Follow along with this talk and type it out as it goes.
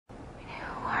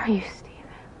are you, Stephen?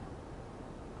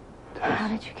 Tess, How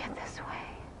did you get this way?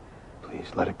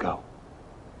 please, let it go.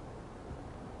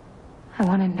 I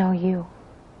want to know you.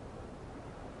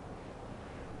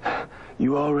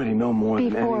 You already know more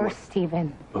than anyone. Before,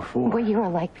 Stephen. Before? What you were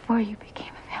like before you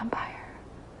became a vampire.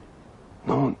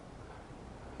 No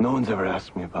one's ever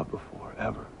asked me about before,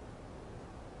 ever.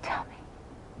 Tell me.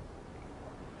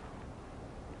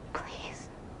 Please.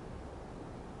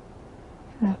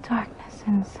 In the darkness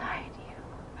inside you.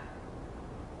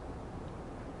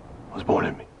 It was born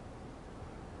in me.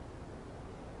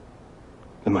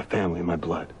 In my family, in my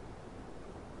blood.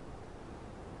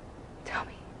 Tell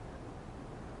me.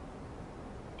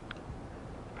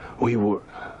 We were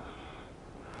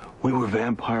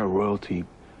vampire royalty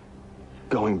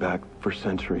going back for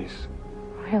centuries.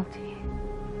 Royalty.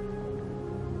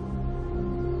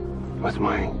 It was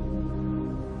my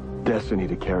destiny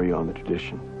to carry on the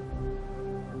tradition.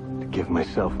 To give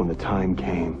myself when the time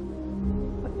came.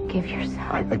 Give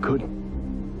yourself. I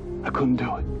couldn't. I couldn't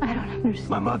do it. I don't understand.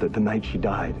 My mother, the night she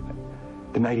died,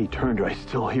 the night he turned her, I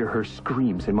still hear her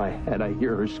screams in my head. I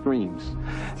hear her screams.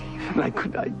 Stephen. And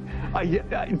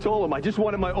I told him I just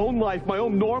wanted my own life, my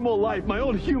own normal life, my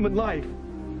own human life.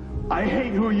 I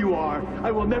hate who you are.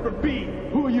 I will never be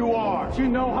who you are. Do you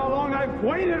know how long I've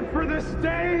waited for this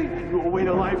day? You will wait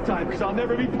a lifetime because I'll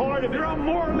never be part of it. You're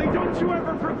immorally, don't you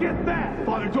ever forget that.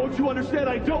 Father, don't you understand?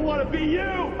 I don't want to be you.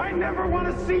 I never want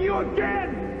to see you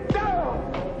again. Go!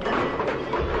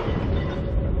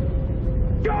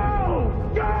 Go!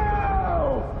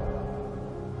 Go!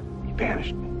 He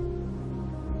banished me.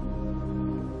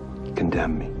 He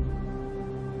condemned me.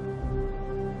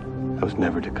 I was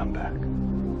never to come back.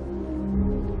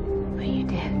 But you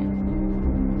did.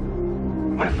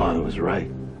 My father was right.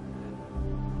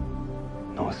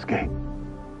 No escape.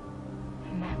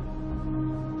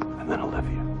 And then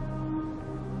Olivia.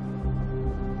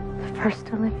 The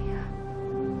first Olivia.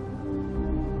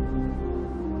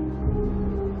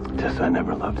 Tess, I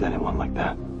never loved anyone like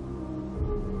that.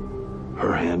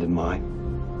 Her hand in mine.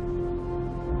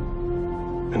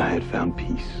 And I had found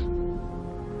peace.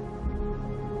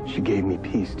 She gave me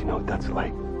peace. Do you know what that's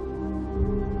like?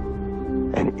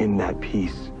 And in that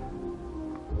peace,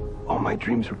 all my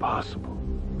dreams were possible.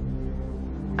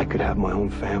 I could have my own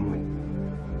family.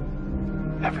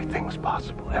 Everything was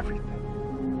possible,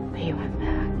 everything. But you went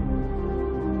back.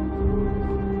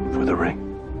 For the ring.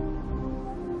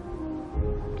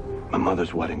 My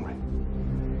mother's wedding ring.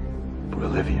 For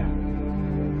Olivia.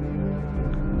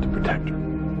 To protect her.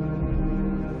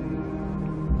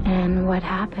 And what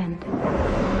happened?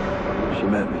 She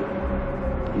met me.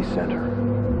 He sent her.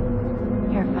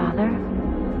 Your father?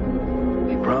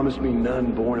 He promised me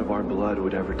none born of our blood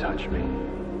would ever touch me.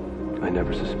 I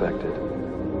never suspected.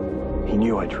 He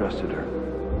knew I trusted her.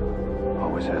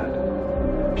 Always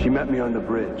had. She met me on the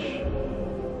bridge.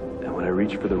 And when I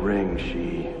reached for the ring,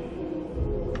 he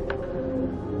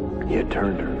had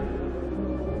turned her.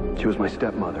 She was my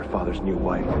stepmother, father's new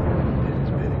wife. Did his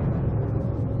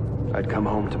bidding. I'd come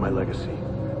home to my legacy,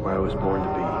 where I was born to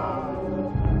be.